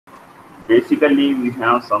Basically, we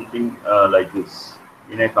have something like this.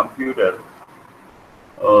 In a computer,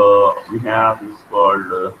 we have this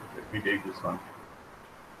called, let me take this one.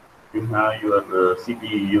 You have your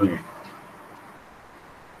CPU unit.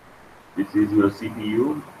 This is your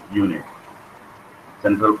CPU unit,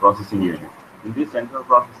 central processing unit. In this central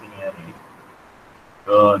processing unit,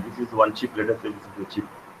 this is one chip. Let us say this is a chip,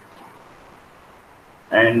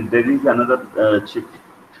 and there is another chip,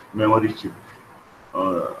 memory chip.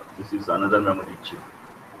 This is another memory chip,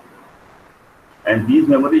 and these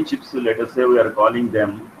memory chips, let us say we are calling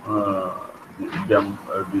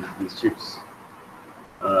these chips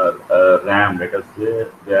RAM. Let us say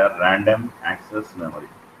they are random access memory.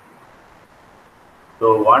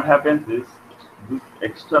 So what happens is, this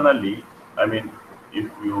externally, I mean, if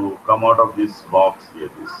you come out of this box here,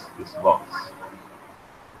 this box,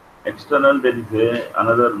 external there is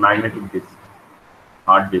another magnetic disk,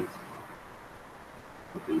 hard disk,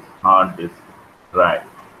 which is hard disk drive,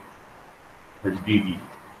 HDD.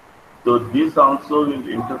 So this also will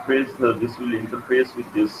interface. This will interface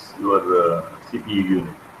with this your CPU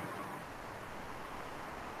unit.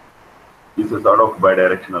 This is sort of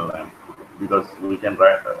bidirectional RAM because we can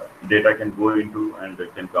write data can go into and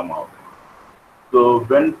it can come out. So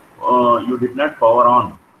when you did not power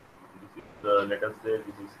on, this is, let us say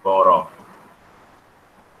this is power off.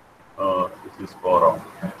 This is power off.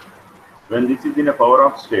 When this is in a power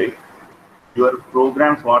off state, your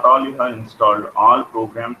programs, what all you have installed, all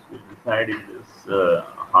programs will reside in this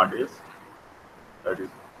hard disk, that is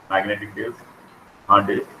magnetic disk, hard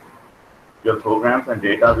disk. Your programs and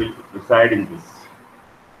data will reside in this.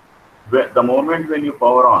 The moment when you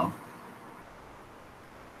power on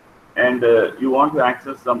and you want to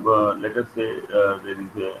access some, let us say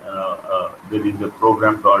there is a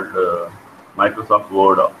program called Microsoft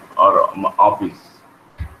Word or Office.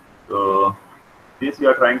 So this you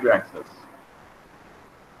are trying to access.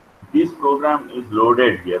 This program is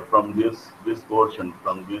loaded here from this portion,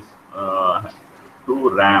 from this to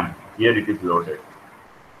RAM. Here it is loaded.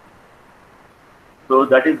 So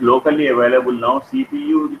that is locally available now.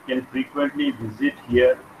 CPU can frequently visit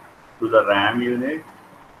here to the RAM unit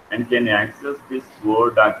and can access this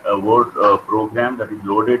Word program that is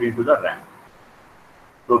loaded into the RAM.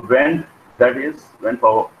 So when that is when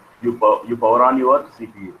you power on your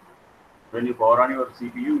CPU. When you power on your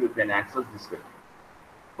CPU, you can access this way.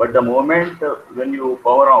 But the moment when you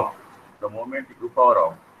power off,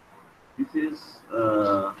 this is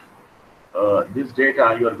this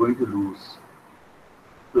data you are going to lose.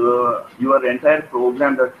 So your entire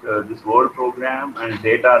program, that this Word program and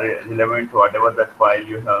data relevant to whatever that file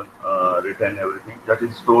you have written, everything that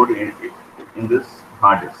is stored in this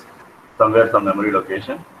hard disk, somewhere, some memory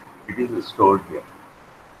location, it is stored here.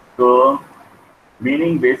 So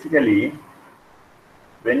meaning basically,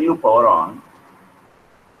 when you power on,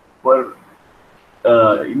 for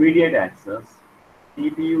immediate access,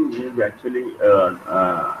 CPU is actually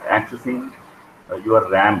accessing your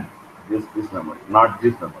RAM, this memory, not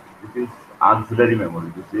this memory. This is auxiliary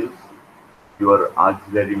memory. This is your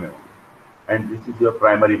auxiliary memory, and this is your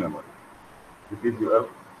primary memory. This is your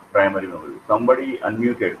primary memory. Somebody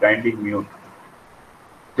unmuted, kindly mute.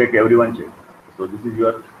 Check, everyone check. So this is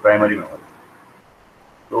your primary memory.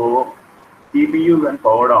 So CPU when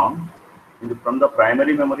powered on, from the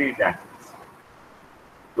primary memory it accesses.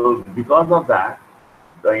 So because of that,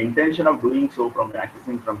 the intention of doing so from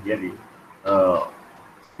accessing from here is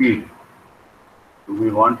speed. So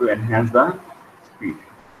we want to enhance the speed.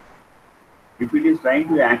 If it is trying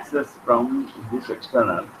to access from this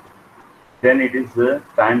external, then it is a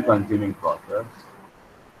time-consuming process.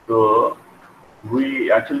 So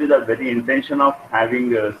we actually, the very intention of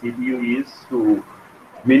having a CPU is to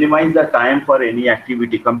minimize the time for any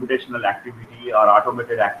activity, computational activity or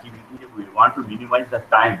automated activity. We want to minimize the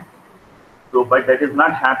time. So, but that is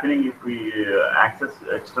not happening if we access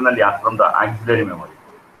externally from the auxiliary memory.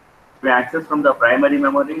 If we access from the primary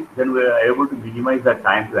memory, then we are able to minimize the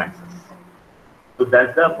time to access. So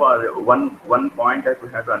that's the one point that we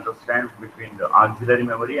have to understand between the auxiliary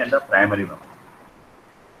memory and the primary memory.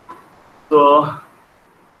 So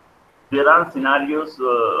there are scenarios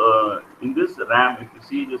in this RAM. If you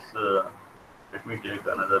see this, let me take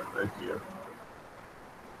another right here.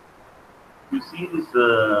 If you see this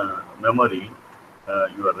memory,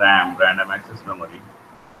 your RAM, random access memory,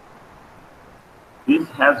 this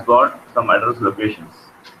has got some address locations.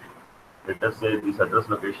 Let us say this address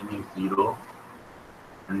location is 0,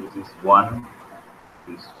 and this is 1,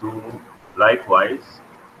 this is 2. Likewise,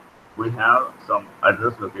 we have some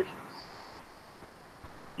address locations.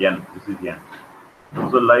 N, this is N.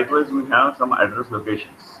 So likewise, we have some address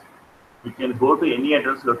locations. We can go to any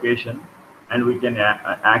address location and we can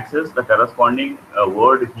access the corresponding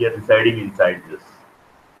word here residing inside this.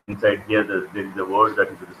 Inside here, there is a word that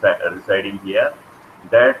is residing here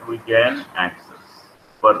that we can access.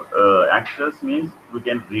 For access means we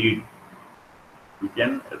can read. We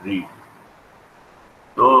can read.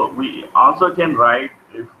 So we also can write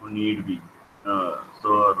if need be.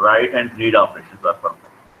 So write and read operations are performed.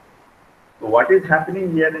 So what is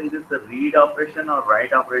happening here in this read operation or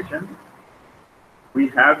write operation? We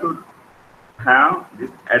have to have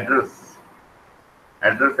this address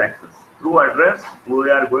access. Through address, we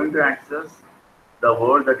are going to access the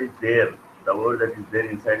word that is there,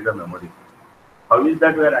 inside the memory. How is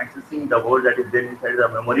that we are accessing the word that is there inside the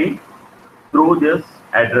memory? Through this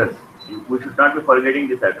address. We should not be forgetting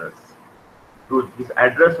this address. Through this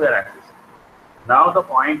address we are accessing. Now the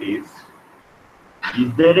point is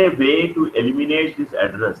there a way to eliminate this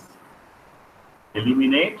address?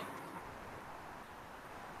 Eliminate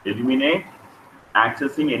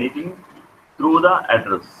accessing anything through the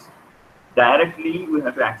address. Directly we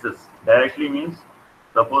have to access. Directly means,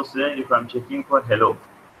 suppose say if I'm checking for hello,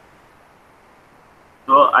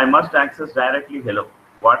 so I must access directly hello.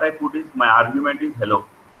 What I put is my argument is hello.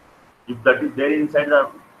 If that is there inside the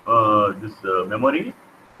memory,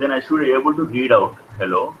 then I should be able to read out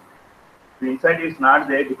hello. If inside it's not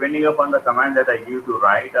there, depending upon the command that I give to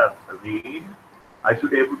write or read, I should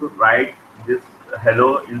be able to write this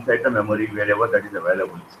hello inside the memory wherever that is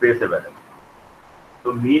available, space available.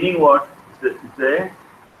 So meaning what? It's a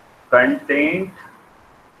contained.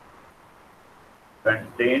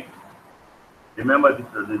 Remember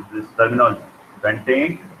this terminology.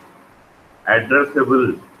 Contained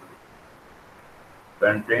addressable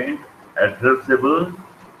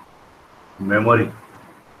memory.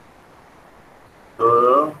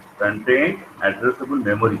 So contained addressable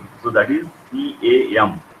memory. So that is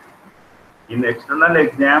CAM. In external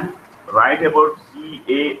exam, write about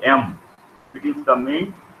CAM. It is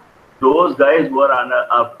coming. Those guys who are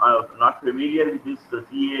not familiar with this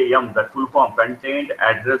CAM, that full form, contained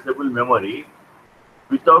addressable memory,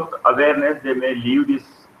 without awareness, they may leave this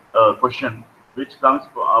question, which comes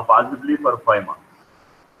possibly for 5 months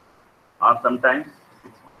or sometimes 6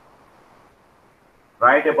 months.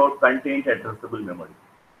 Write about contained addressable memory.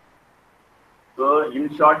 So in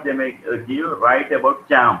short, they may give write about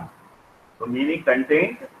CAM. So meaning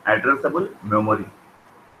contained addressable memory.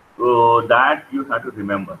 So that you have to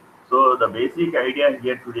remember. So the basic idea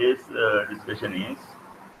here today's discussion is,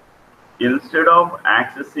 instead of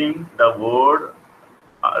accessing the word,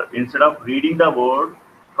 instead of reading the word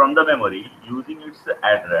from the memory using its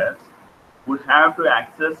address, we have to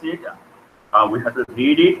access it, we have to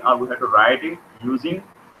read it, or we have to write it using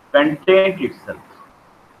content itself.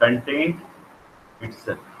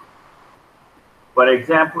 For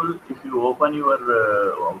example, if you open your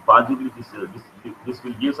possibly this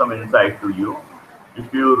will give some insight to you.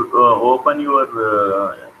 If you open your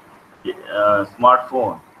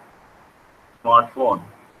smartphone,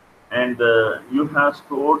 and you have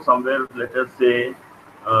stored somewhere, let us say,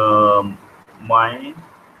 my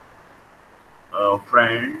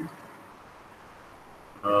friend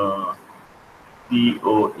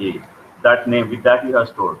COA. That name, with that you have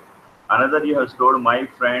stored. Another you have stored my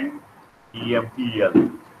friend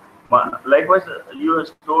EMPL. Likewise, you have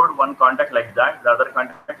stored one contact like that, the other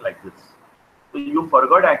contact like this. So you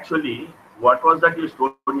forgot actually what was that you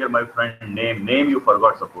stored here, my friend name you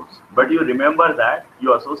forgot, suppose. But you remember that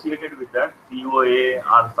you associated with that COA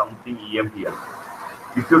or something EMPL.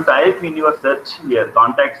 If you type in your search here,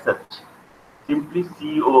 contact search, simply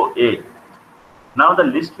COA. Now the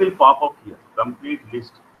list will pop up here, complete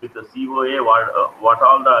list with the COA, what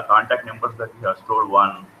all the contact numbers that you have stored,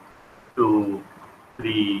 1, 2,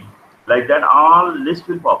 3, like that, all list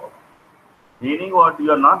will pop up. Meaning what?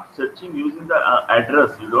 You are not searching using the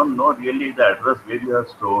address. You don't know really the address where you have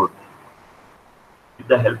stored. With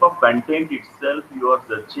the help of content itself, you are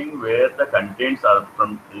searching where the contents are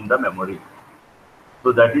from in the memory.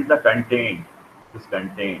 So that is the contained. This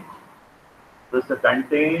contained. So it's a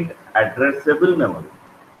contained addressable memory.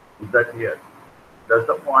 Is that here? That's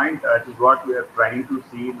the point. That is what we are trying to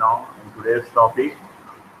see now in today's topic.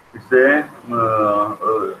 It's a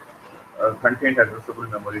content addressable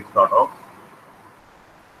memory sort of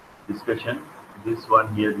discussion. This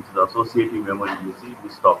one here, this is associative memory. You see,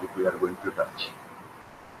 this topic we are going to touch.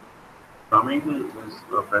 Coming to this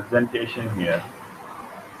presentation here,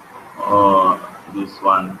 this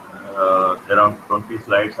one, around 20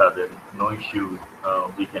 slides are there. No issue.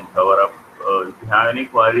 We can cover up. If you have any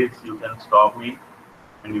queries, you can stop me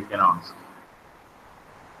and you can ask.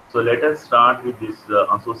 So let us start with this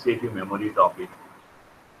associative memory topic.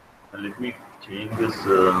 Let me change this.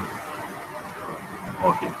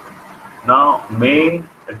 Okay. Now, main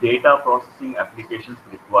data processing applications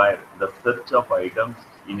require the search of items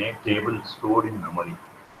in a table stored in memory.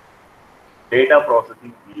 Data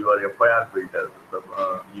processing, your FIR filter.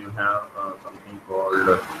 You have something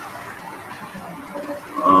called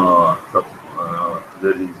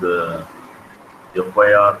there is a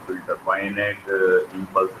FIR filter, finite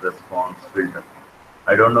impulse response filter.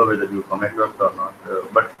 I don't know whether you come across or not,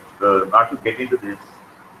 but not to get into this.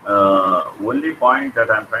 Only point that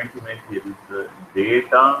I'm trying to make here is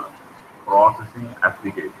data processing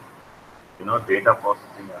application. You know, data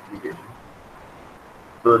processing application.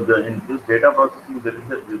 So in this data processing, this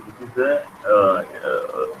is a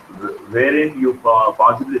wherein you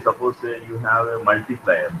possibly suppose you have a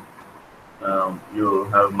multiplier, you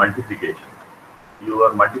have multiplication. You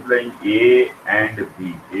are multiplying A and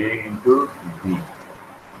B, A into B.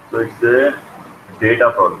 So it's a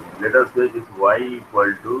data processing. Let us say this y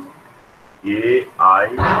equal to AI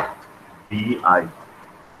BI.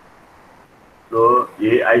 So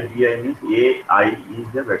AI BI means AI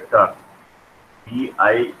is a vector. B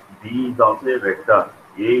is also a vector.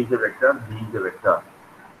 A is a vector, B is a vector.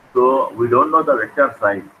 So we don't know the vector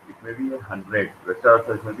size. It may be 100. Vector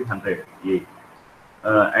size may be 100, A.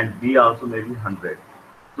 And B also may be 100.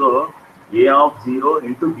 So A of 0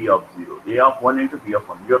 into B of 0, A of 1 into B of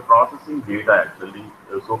 1. You are processing data actually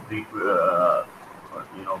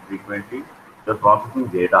frequently. You are processing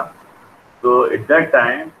data. So at that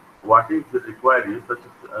time, what is required is such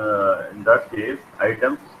in that case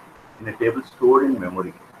items in a table stored in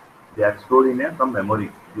memory. They are stored in some memory.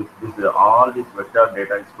 All this vector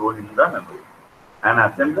data is stored in the memory. An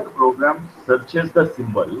assembler program searches the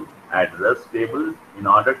symbol address table in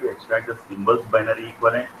order to extract the symbol's binary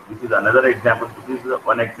equivalent. This is another example. This is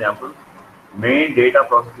one example. Main data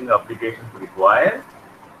processing applications require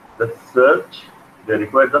the search. They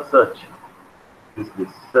require the search. This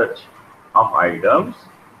search of items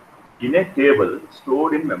in a table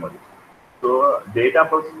stored in memory. So data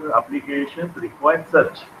processing applications require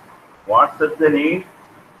search. What search they need?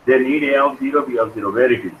 They need A of 0, B of 0,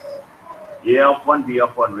 where it is. A of 1, B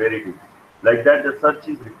of 1, where it is. Like that, the search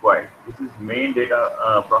is required. This is main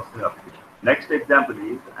data processing application. Next example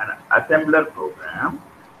is an assembler program.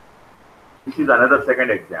 This is another second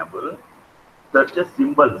example. Searches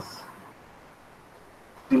symbols.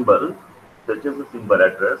 Searches the symbol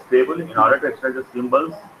address table in order to extract the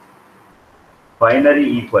symbols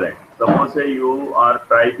binary equivalent. Suppose you are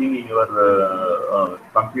typing in your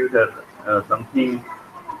computer something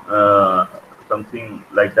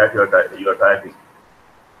like that you are typing.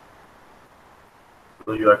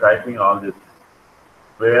 So you are typing all this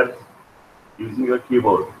where using your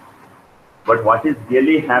keyboard. But what is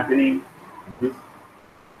really happening? This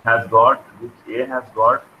A has got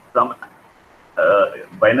some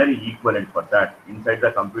binary equivalent for that inside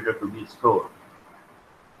the computer to be stored.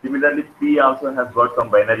 Similarly, P also has got some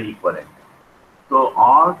binary equivalent. So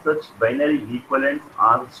all such binary equivalents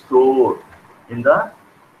are stored in the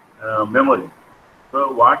memory.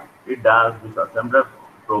 So what it does, this assembler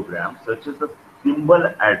program searches the symbol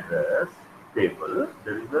address table.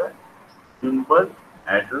 There is a symbol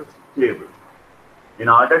address table. In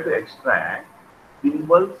order to extract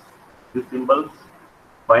symbols, the symbols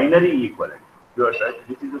binary equivalent.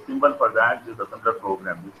 This is the symbol for that, this assembler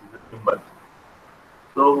program. This is the symbol.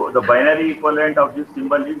 So the binary equivalent of this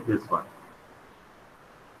symbol is this one.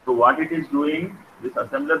 So what it is doing, this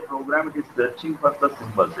assembler program, it is searching for the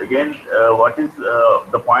symbols. Again, what is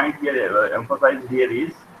the point here emphasized here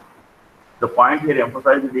is,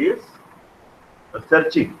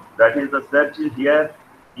 searching. That is the search is here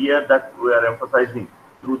that we are emphasizing.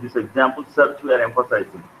 Through this example search we are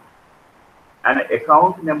emphasizing. An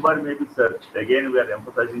account number may be searched. Again we are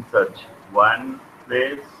emphasizing search. One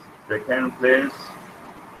place, second place,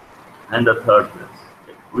 and the third place.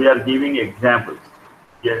 We are giving examples.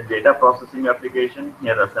 Here data processing application,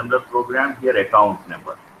 here assembler program, here account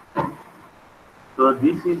number. So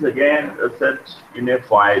this is again a search in a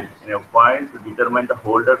file. In a file to determine the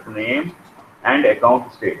holder's name and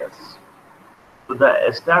account status. So the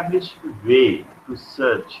established way to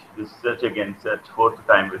search, search fourth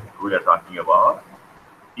time we are talking about,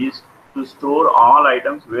 is to store all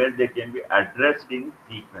items where they can be addressed in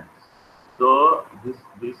sequence. So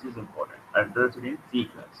this is important. Addressed in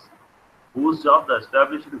sequence. Whose job? The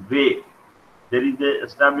established way. There is a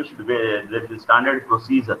established way. There is a standard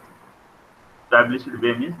procedure. Established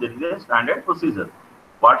way means there is a standard procedure.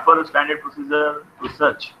 What for a standard procedure? To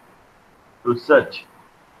search.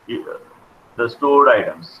 The stored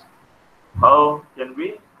items. How can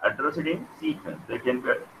we address it in sequence? They can be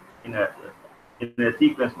in a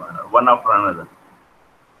sequence manner, one after another.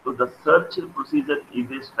 So the search procedure is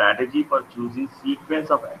a strategy for choosing sequence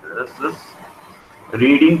of addresses,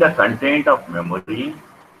 reading the content of memory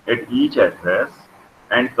at each address,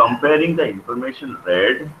 and comparing the information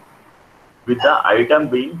read with the item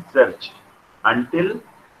being searched until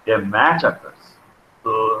a match occurs.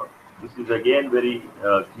 So this is again very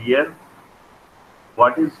clear.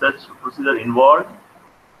 What is such procedure involved?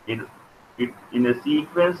 In a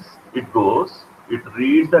sequence, it goes, it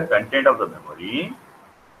reads the content of the memory,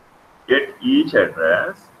 get each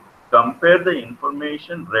address, compare the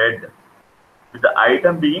information read with the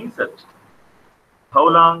item being searched. How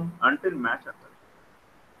long? Until match occurs.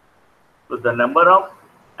 So the number of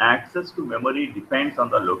access to memory depends on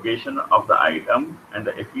the location of the item and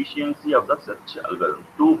the efficiency of the search algorithm.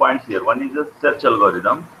 2 points here. One is the search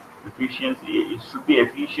algorithm. Efficiency, it should be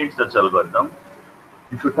efficient search algorithm.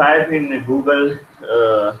 If you type in Google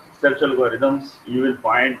search algorithms, you will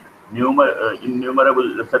find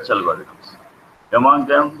innumerable search algorithms. Among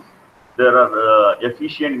them, there are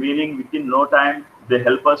efficient, meaning within no time, they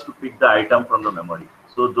help us to pick the item from the memory.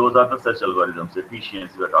 So those are the search algorithms,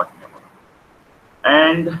 efficiency we are talking about.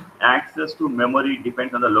 And access to memory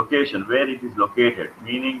depends on the location, where it is located,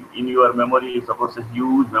 meaning in your memory, suppose a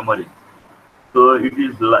huge memory. So it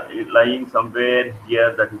is lying somewhere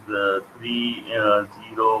here, that is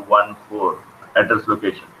 3014 address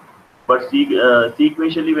location. But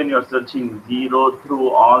sequentially, when you are searching 0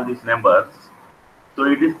 through all these numbers, so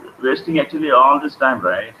it is wasting actually all this time,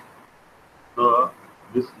 right? So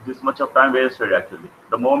this much of time wasted actually.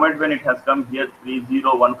 The moment when it has come here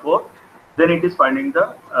 3014, then it is finding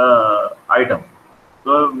the item.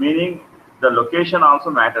 So meaning the location also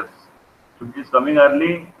matters. If it is coming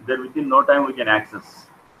early, then within no time we can access.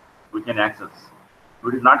 If it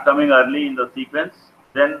is not coming early in the sequence,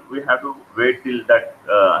 then we have to wait till that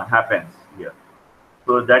happens here.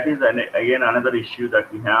 So that is again another issue that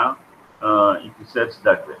we have if you search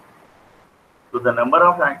that way. So the number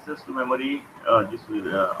of access to memory, this we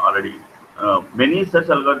already. Many such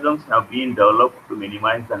algorithms have been developed to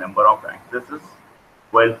minimize the number of accesses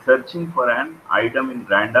while searching for an item in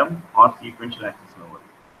random or sequential access memory.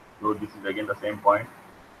 So this is again the same point.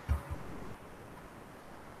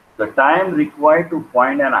 The time required to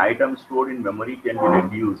find an item stored in memory can be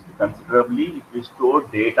reduced considerably if the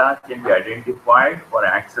stored data can be identified for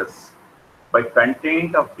access by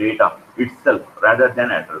content of data itself rather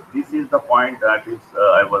than address. This is the point that is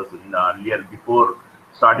I was in earlier before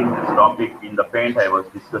starting this topic in the paint I was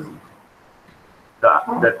discussing.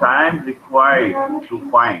 The time required to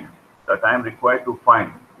find,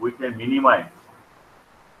 we can minimize.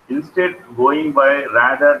 Instead, going by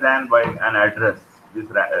rather than by an address,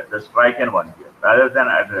 the striken one here, rather than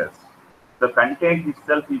address, the content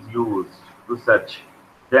itself is used to search.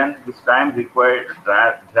 Then this time required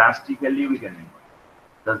drastically we can minimize.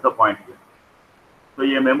 That's the point here. So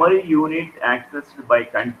a memory unit accessed by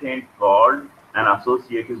content called an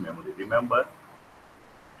associative memory. Remember,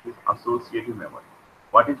 this associative memory.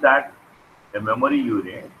 What is that? A memory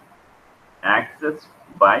unit accessed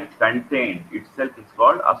by content itself is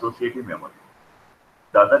called associative memory.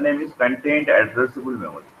 The other name is content addressable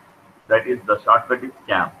memory. That is the shortcut is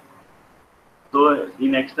CAM. So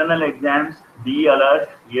in external exams, be alert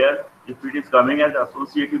here. If it is coming as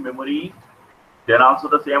associative memory, then also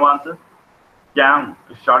the same answer. CAM,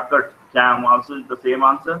 shortcut CAM also is the same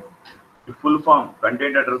answer. The full form,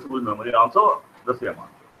 content addressable memory, also the same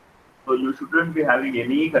answer. So you shouldn't be having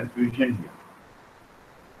any confusion here.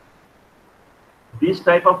 This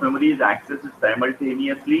type of memory is accessed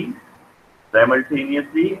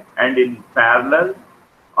simultaneously and in parallel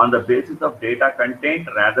on the basis of data content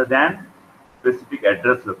rather than specific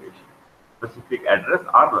address or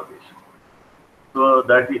location. So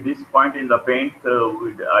that this point in the paint,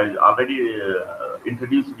 I already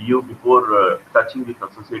introduced you before touching this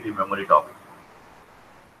associative memory topic.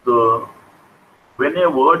 So when a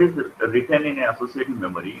word is written in an associative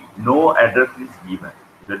memory, no address is given.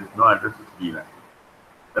 There is no address is given.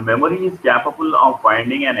 The memory is capable of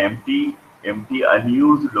finding an empty,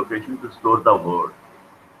 unused location to store the word.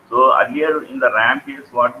 So earlier in the RAM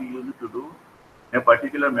case, what we used to do, in a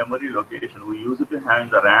particular memory location, we used to have in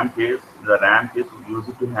the RAM case, we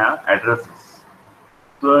used to have addresses.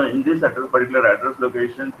 So in this particular address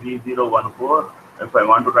location 3014, if I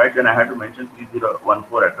want to write, then I have to mention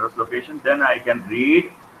 3014 address location. Then I can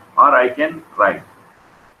read or I can write.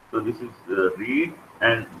 So this is read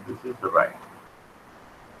and this is the write.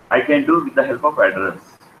 I can do with the help of address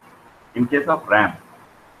in case of RAM.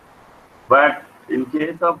 But in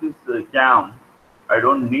case of this CAM, I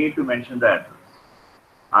don't need to mention the address.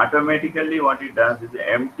 Automatically what it does is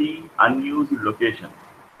empty unused location.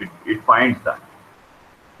 It finds that.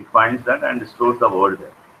 It finds that and stores the word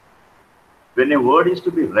there. When a word is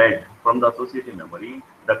to be read from the associative memory,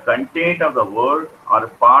 the content of the word or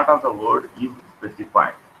part of the word is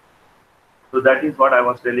specified. So that is what I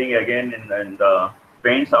was telling again in the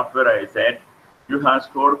Paint software. I said you have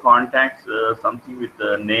stored contacts, something with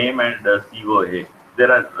the name and COA.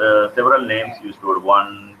 There are several names you stored,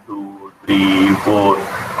 1, 2, 3, 4.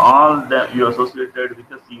 All the you associated with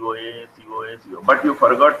the COA. But you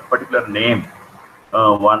forgot particular name.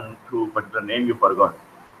 1, 2 particular name you forgot.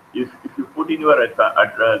 If you put in your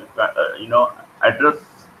address,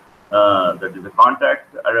 that is a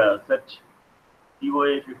contact search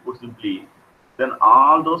COA, if you put simply, then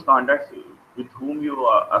all those contacts with whom you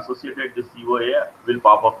associated the COA will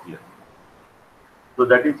pop up here. So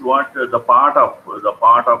that is what the part of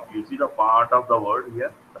you see the part of the word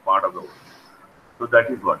here, the part of the word. So that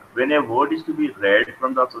is what when a word is to be read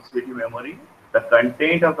from the associative memory, the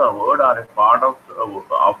content of the word or a part of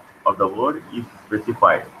the word is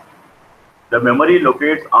specified. The memory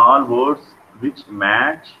locates all words which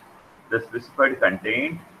match the specified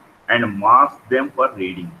content and masks them for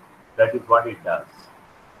reading. That is what it does.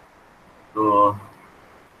 So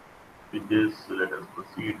with this, let us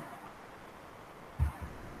proceed.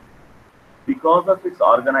 Because of its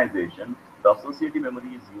organization, the associative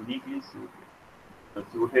memory is uniquely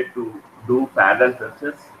suited to do parallel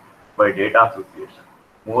searches by data association.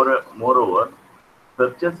 Moreover,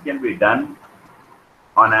 searches can be done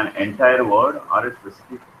on an entire word or a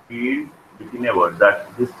specific field within a word.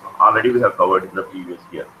 That this already we have covered in the previous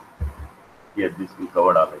year. Here, this we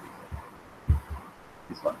covered already.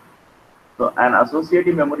 This one. So, an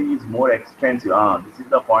associative memory is more expensive. This is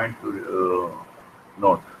the point to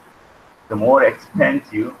note. The more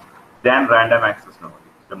expensive than random access memory.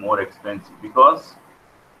 The more expensive because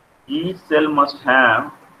each cell must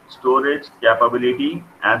have storage capability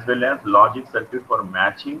as well as logic circuit for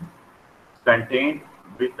matching content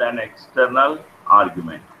with an external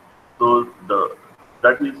argument. So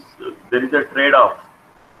there is a trade-off.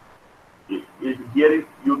 Here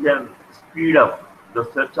you can speed up the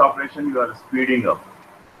search operation. You are speeding up,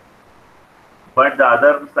 but the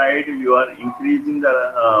other side you are increasing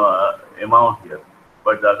the amount here.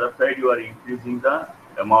 But the other side you are increasing the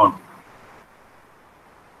amount.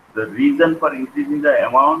 The reason for increasing the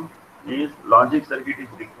amount is logic circuit is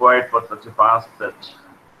required for such a fast search.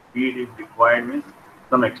 Speed is required means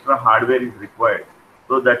some extra hardware is required,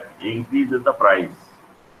 so that increases the price.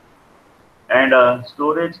 And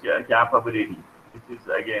storage capability. This is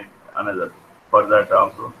again another. For that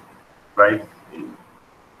also price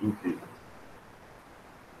increases.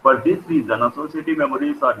 For this reason, associative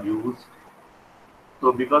memories are used.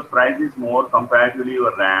 So because price is more comparatively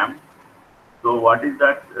your RAM. So what is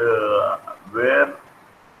that? Where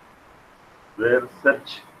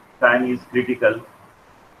search time is critical,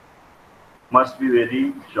 must be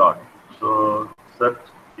very short. So search,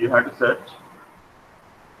 you have to search.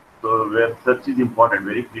 So where search is important,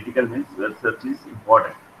 very critical means where search is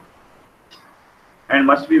important, and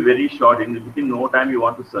must be very short. Within no time you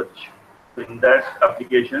want to search. So in that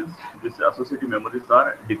applications, these associative memories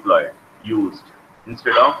are deployed, used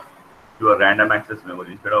instead of your random access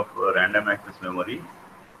memory. Instead of random access memory,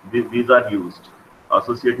 these are used.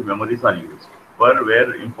 Associative memories are used.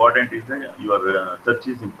 Where important is your search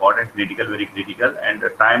is important, critical, very critical, and the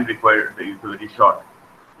time required is very short.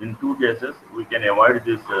 In two cases, we can avoid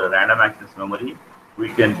this random access memory. We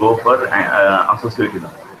can go for associative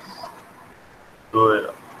memories.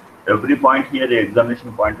 So every point here, the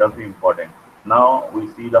examination point of view important. Now we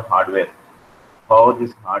see the hardware, how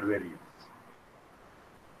this hardware is.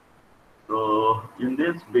 So in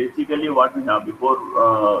this, basically what we have before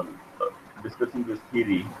discussing this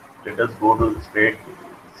theory, let us go to straight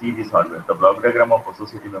see this hardware. The block diagram of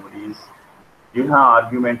associative memory is, you have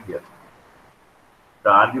argument here. The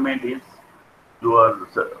argument is you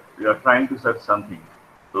are trying to search something.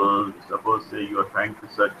 So suppose say you are trying to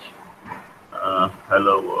search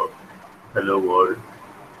hello world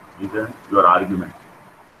is your argument.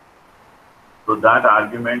 So that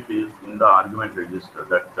argument is in the argument register.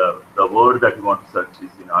 That the word that you want to search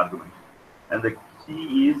is in argument, and the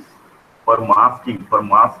key is for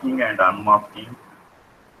masking and unmasking.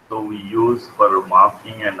 So we use for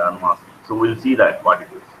masking and unmasking. So we'll see that what it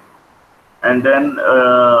is. And then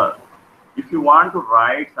if you want to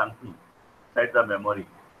write something inside the memory,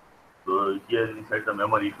 so here inside the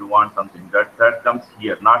memory, if you want something, that comes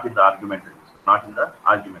here, not in the argument register, not in the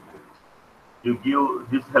argument register. You give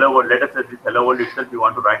this hello world, let us say this hello world itself you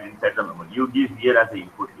want to write inside the memory. You give here as the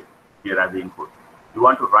input here as the input. You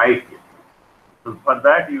want to write here. So for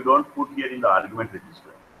that, you don't put here in the argument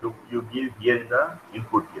register. You give here in the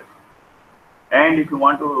input here. And if you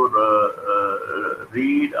want to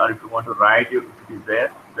read or if you want to write, if it is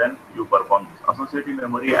there, then you perform this. Associative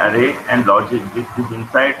memory, array, and logic. This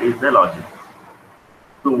inside is the logic.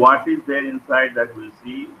 So what is there inside that we'll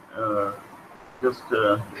see?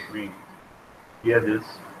 Let me hear this.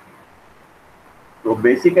 So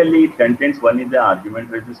basically, it contains one is the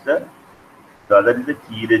argument register, the other is the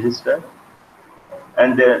key register,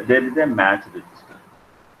 and there is a match register.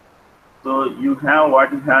 So you have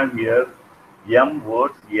what you have here, m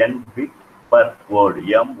words, n bit per word.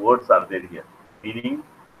 M words are there here, meaning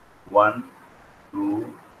 1,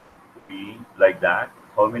 2, 3, like that.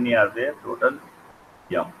 How many are there total?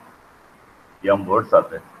 M. M words are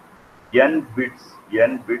there. N bits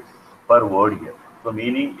per word here. So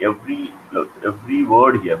meaning every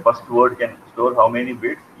word here, first word can store how many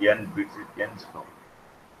bits? N bits it can store.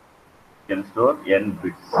 Can store n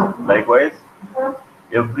bits. Likewise,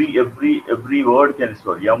 every word can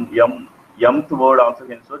store mth word also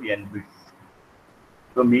can store n bits.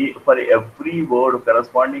 So for every word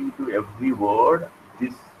corresponding to every word,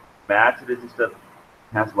 this match register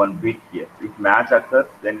has one bit here. If match occurs,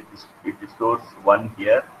 then it stores 1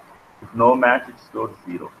 here. If no match, it stores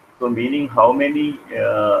 0. So meaning how many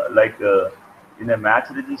in a match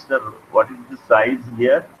register, what is the size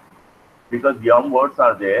here? Because m words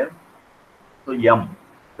are there, so m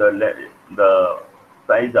the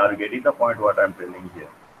size, are getting the point what I'm telling here.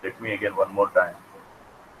 Let me again one more time.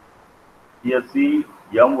 Here see,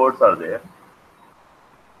 m words are there,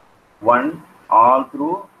 1 all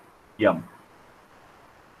through m.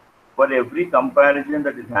 For every comparison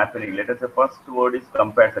that is happening, let us say first word is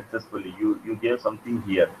compared successfully. You gave something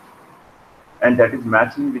here, and that is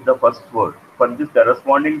matching with the first word. For this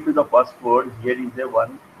corresponding to the first word, here is a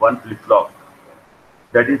one flip-flop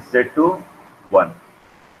that is set to 1.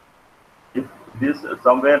 If this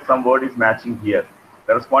somewhere some word is matching here,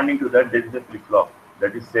 corresponding to that, there is a flip-flop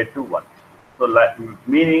that is set to 1. So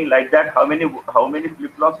meaning like that, how many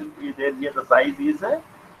flip-flops will be there here? The size is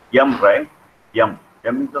m, right?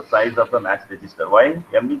 M is the size of the match register. Why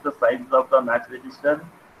m is the size of the match register?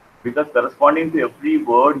 Because corresponding to every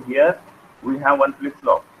word here, we have one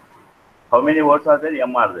flip-flop. How many words are there?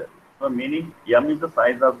 M are there. So meaning m is the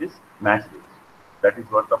size of this match register. That is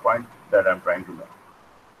what the point that I'm trying to make.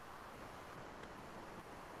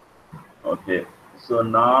 Okay. So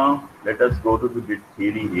now let us go to the bit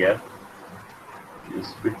theory here.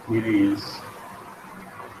 This bit theory is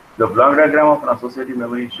the block diagram of an associative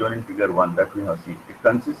memory is shown in figure 1 that we have seen. It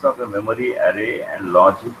consists of a memory array and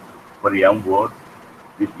logic for m words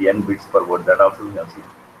with n bits per word. That also we have seen.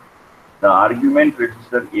 The argument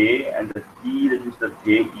register A and the key register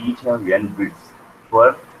K each have n bits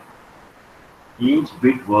for each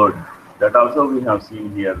bit word. That also we have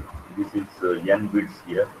seen here. This is n bits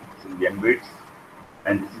here. This is n bits,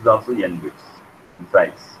 and this is also n bits in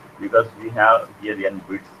size, because we have here n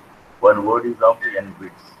bits. One word is of n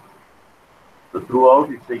bits. So throughout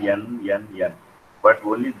it's a n, but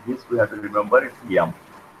only this we have to remember, it's m.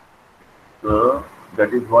 So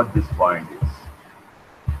that is what this point is.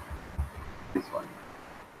 This one.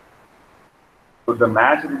 So the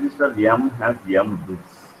match register m has m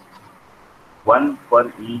bits, 1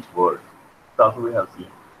 for each word. So also we have seen.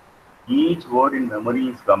 Each word in memory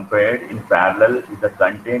is compared in parallel with the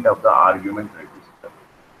content of the argument register.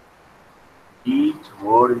 Each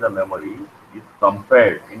word in the memory is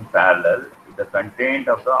compared in parallel with the content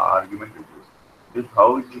of the argument register. This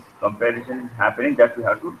how is this comparison is happening, that we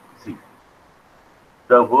have to see.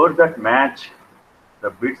 The words that match the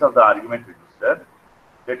bits of the argument register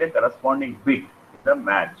get a corresponding bit in the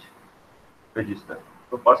match register.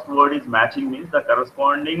 So first word is matching, means the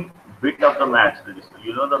corresponding bit of the match register.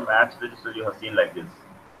 You know the match register you have seen like this.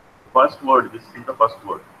 First word, this is the first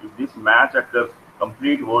word. If this match occurs,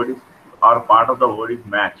 complete word is or part of the word is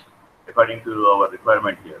matched according to our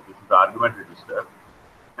requirement here. This is the argument register,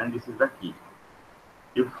 and this is the key.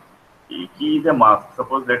 If key is a mask,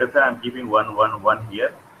 suppose let us say I am keeping 1, 1, 1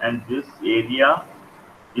 here, and this area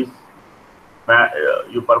is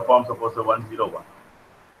you perform suppose a 1, 0, 1.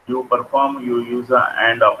 You use a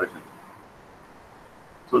AND operation.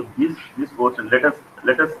 So this portion, let us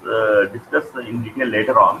discuss in detail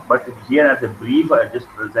later on. But here as a brief, I am just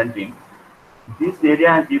presenting. This area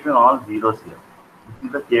I am keeping all zeros here. This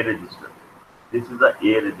is the K register. This is the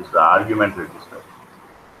A register, argument register.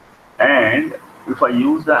 And if I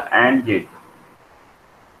use the AND gate,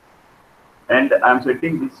 and I am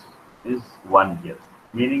setting this is 1 here,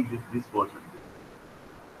 meaning this portion.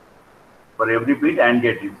 For every bit, AND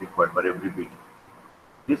gate is required for every bit.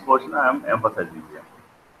 This portion I am emphasizing here.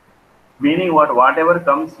 Meaning whatever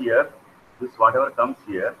comes here, whatever comes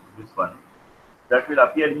here, this one, that will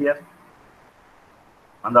appear here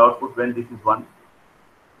on the output when this is 1.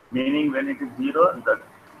 Meaning when it is 0, that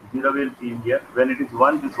 0 will be in here. When it is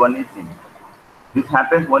 1, this 1 is in. This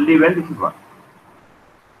happens only when this is 1.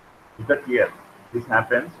 Is that clear? This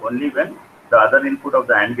happens only when the other input of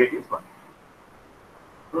the AND gate is 1.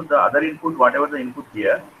 So the other input, whatever the input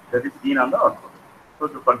here, that is seen on the output. So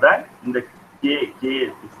for that, in the this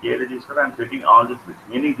K register, I am setting all these bits.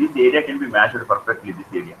 Meaning this area can be matched perfectly, this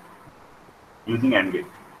area, using AND gate.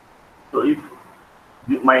 So if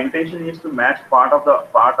my intention is to match part of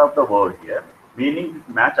the word here, meaning this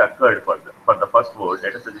match occurred for the first word.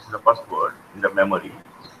 Let us say this is the first word in the memory,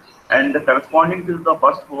 and the corresponding to the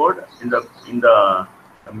first word in the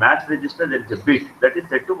match register, there is a bit that is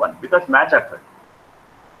set to 1 because match occurred.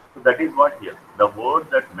 So that is what here, the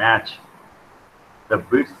words that match the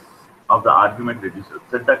bits of the argument register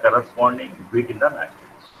set the corresponding bit in the match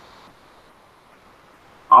register.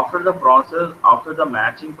 After the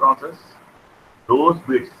matching process, those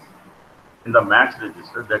bits in the match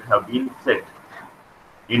register that have been set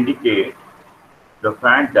indicate the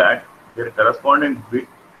fact that their corresponding bit,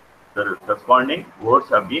 the corresponding words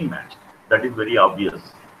have been matched. That is very obvious.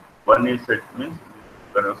 One is set means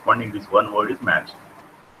corresponding this one word is matched.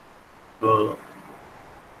 So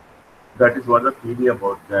that is what the theory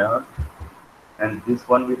about that. And this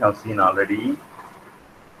one we have seen already.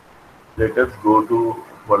 Let us go to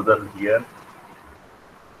further here.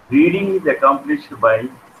 Reading is accomplished by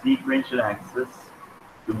sequential access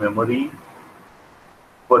to memory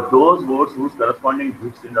for those words whose corresponding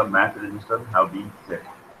bits in the match register have been set.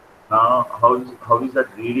 Now, how is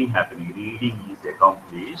that reading happening? Reading is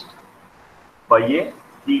accomplished by a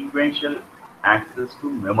sequential access to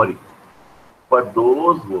memory for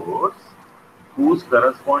those words whose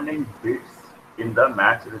corresponding bits in the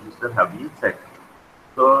match register have been set.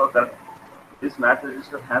 So this match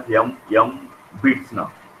register has m bits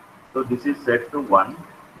now. So this is set to 1.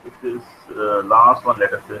 This is last one,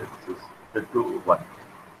 let us say, this is set to 1.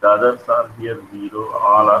 The others are here 0,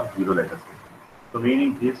 all are 0, let us say. So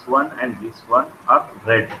meaning this one and this one are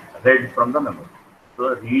read from the memory.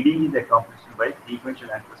 So reading is accomplished by sequential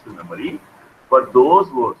access to memory for those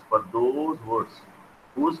words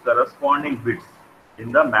whose corresponding bits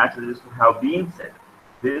in the match register have been set.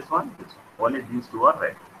 This one, only these two are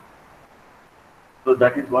read. So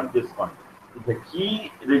that is what this one. The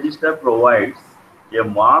key register provides a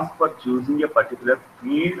mask for choosing a particular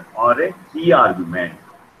field or a key argument.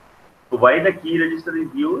 So why the key register is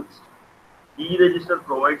used? Key register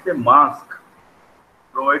provides a mask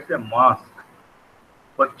for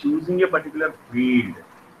choosing a particular field.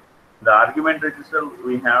 The argument register,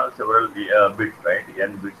 we have several bits, right?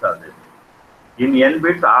 N bits are there. In N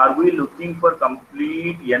bits, are we looking for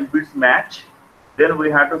complete N bits match? Then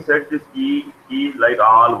we have to set this key like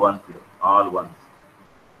all ones here, all ones.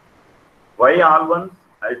 Why all ones?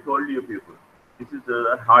 I told you people. This is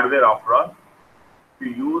hardware after all. To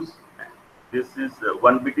use this is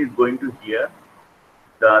one bit is going to here,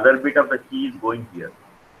 the other bit of the key is going here.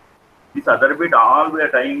 This other bit all we are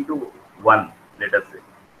tying to 1, let us say.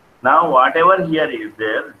 Now whatever here is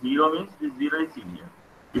there, 0 means this 0 is in here.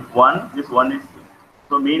 If 1, this 1 is in.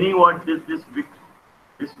 So meaning what this bit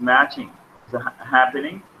is matching is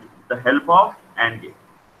happening with the help of AND gate.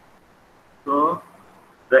 So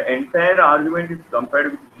the entire argument is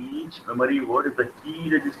compared with each memory word if the key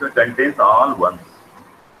register contains all ones.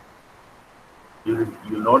 You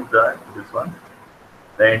note that this one.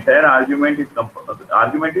 The entire argument is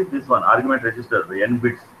this one, argument register, the N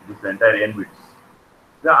bits, this entire N bits.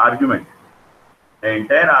 The argument. The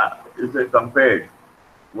entire is compared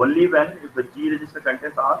only when if the key register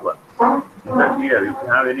contains all ones. Is that clear? If you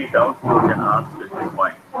have any doubts, you can ask at this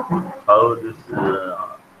point how this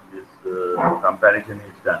comparison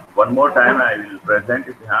is done. One more time I will present.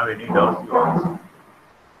 If you have any doubts, you ask.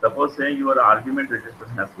 Suppose say your argument register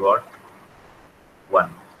has got 1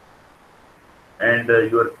 and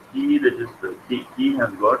your key register key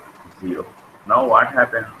has got 0. Now what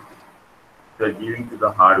happens? You are giving to the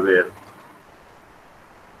hardware.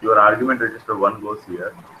 Your argument register 1 goes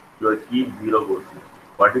here. Your key 0 goes here.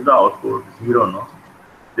 What is the output? 0, no?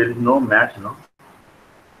 There is no match, no?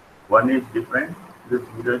 1 is different. This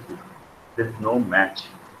 0 is different. There is no match.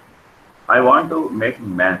 I want to make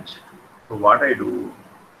match. So what I do?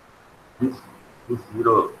 This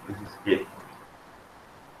 0, this is K.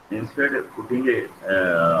 Instead of putting a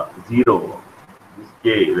 0, this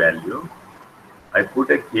K value, I put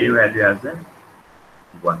a K value as a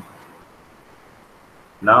 1.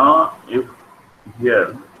 Now, if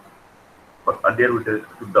here, earlier we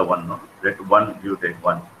took the 1, no? Let 1, you take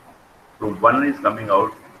 1. So one is coming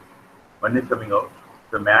out. One is coming out.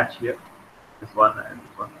 The match here. This one and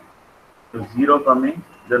this one. So zero coming,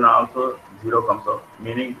 then also zero comes out,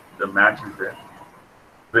 meaning the match is there.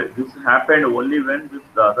 But this happened only when this,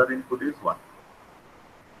 the other input is one.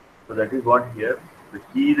 So that is what here the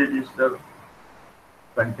key register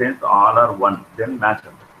contains all are one, then match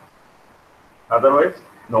up. Otherwise,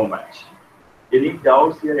 no match. Any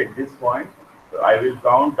doubts here at this point? I will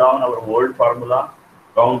count down our word formula,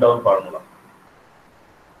 countdown formula.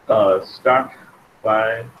 Start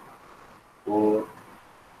 5, 4,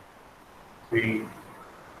 3,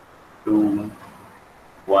 2,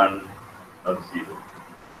 1, or 0.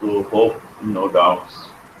 So hope no doubts.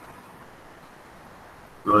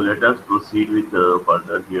 So let us proceed with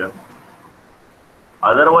further here.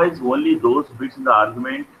 Otherwise, only those bits in the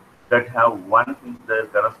argument that have 1 in the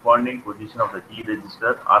corresponding position of the key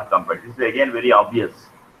register are compared. This is again very obvious.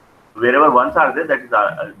 Wherever ones are there, that is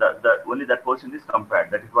only that portion is compared.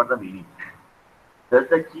 That is what the meaning. Thus,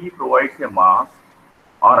 the key provides a mask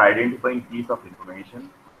or identifying piece of information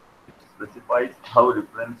which specifies how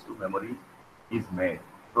reference to memory is made.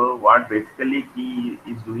 So, what basically key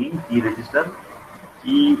is doing? Key register.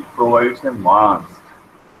 Key provides a mask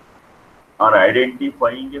or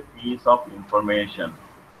identifying a piece of information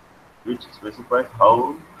which specifies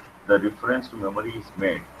how the reference to memory is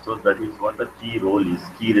made. So that is what the key role is,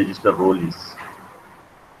 key register role is.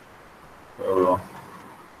 So,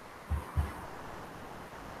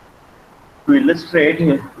 to illustrate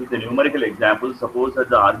with a numerical example, suppose that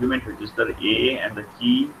the argument register A and the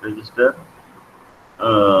key register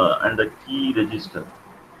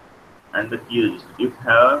if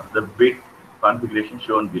have the bit configuration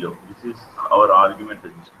shown below. This is our argument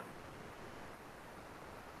register.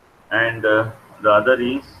 And the other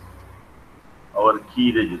is our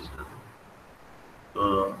key register.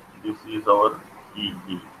 So this is our key.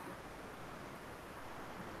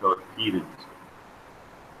 Our key register.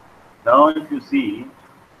 Now if you see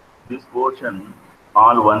this portion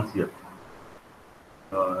all ones here.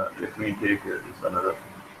 Let me take this another.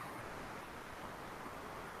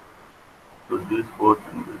 So this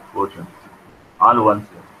portion, all ones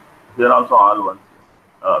here. Here also all ones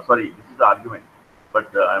here. Sorry, this is the argument,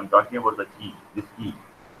 but I am talking about the key. This key.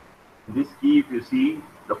 This key, if you see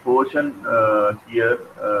the portion here,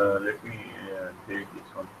 let me take this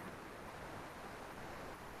one.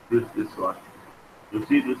 This one. You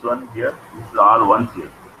see this one here. This is all ones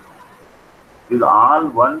here. These all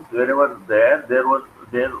ones wherever there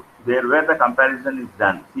where the comparison is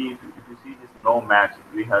done. See if you see this no match,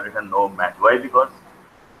 we have written no match. Why? Because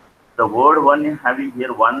the word one is having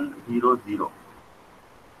here 1, 0, 0.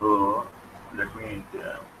 So let me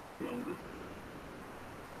change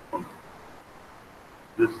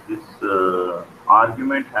this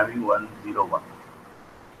argument having 1, 0, 1,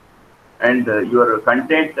 and your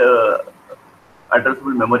content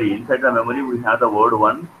addressable memory. Inside the memory we have the word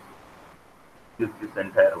one. This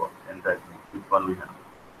entire thing, this one we have.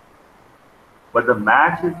 But the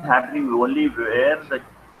match is happening only where the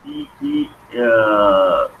key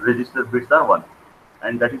register bits are 1,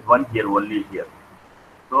 and that is 1 here, only here.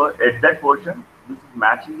 So at that portion, this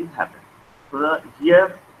matching is happening. So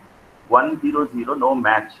here 1, 0, 0, no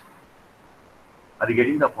match. Are you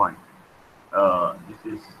getting the point?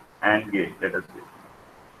 This is AND gate, let us say.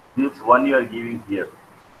 This one you are giving here,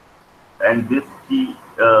 and this key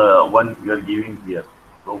one you are giving here.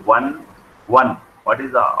 So 1, 1. What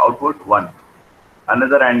is the output? 1.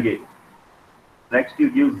 Another AND gate. Next you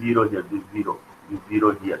give 0 here. This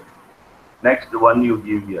 0 here. Next one you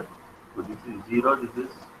give here. So this is 0. This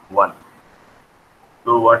is 1.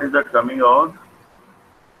 So what is that coming out?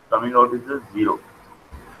 Coming out is a 0.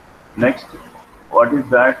 Next, what is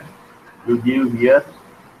that? You give here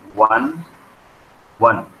 1,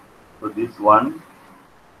 1. So this one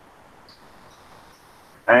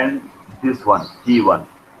and this one, key 1.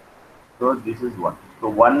 So this is 1. So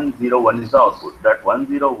 1, 0, 1 is the output. That 1,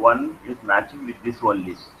 0, 1 is matching with this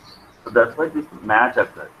only. So that's why this match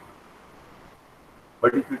occurs.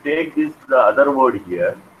 But if you take this the other word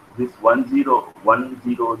here, this 1, 0, 1,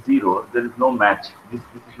 0, 0, there is no match. This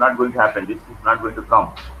is not going to happen. This is not going to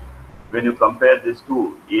come. When you compare this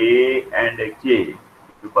to A and a K,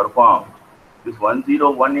 you perform, this 1,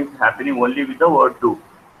 0, 1 is happening only with the word 2.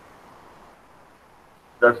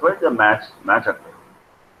 That's why the match occurs.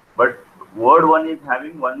 But word 1 is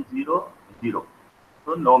having 1, 0, 0.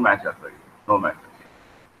 So no match occurs. No match.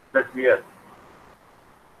 That's clear.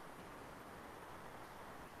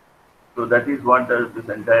 So that is what this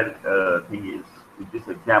entire thing is with this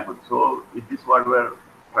example. So is this what we are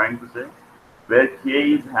trying to say? Where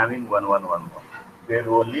K is having 1, 1, 1, 1, there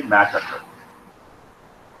only match occurs.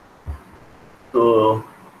 So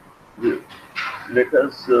let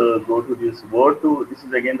us go to this word to. This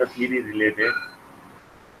is again the theory related.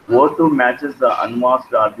 Word to matches the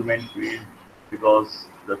unmasked argument field because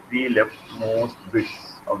the three leftmost bits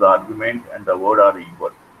of the argument and the word are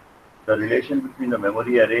equal. The relation between the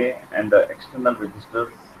memory array and the external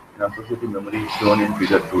registers in associative memory is shown in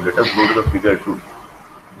figure 2. Let us go to the figure 2.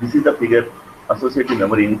 This is the figure associative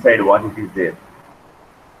memory inside what it is there.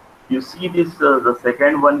 You see this, the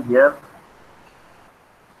second one here,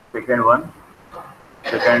 second one,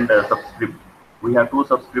 second subscript. We have two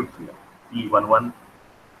subscripts here, C11,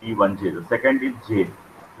 C1J. The second is J.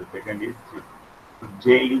 The second is J. So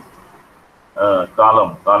J is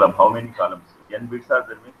column. How many columns? N bits are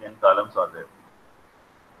there, means N columns are there.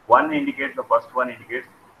 One indicates, the first one indicates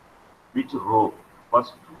which row,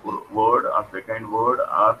 first word or second word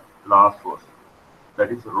or last word. That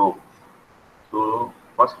is row. So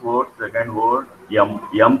first word, second word,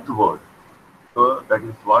 mth word. So that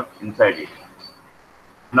is what inside it.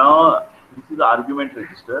 Now this is the argument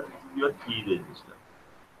register. This is your key register.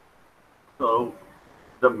 So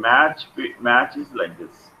the match is like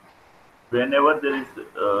this. Whenever there is,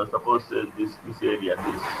 suppose this area,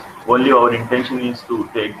 this only our intention is to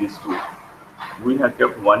take these two. We have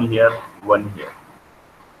kept one here, one here.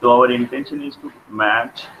 So our intention is to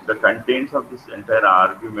match the contents of this entire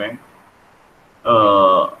argument.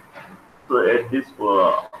 So at this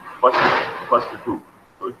first two.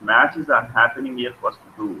 So if match is happening here, first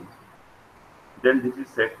two, then this is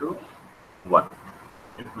set to 1.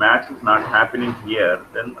 If match is not happening here,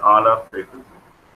 then all are set to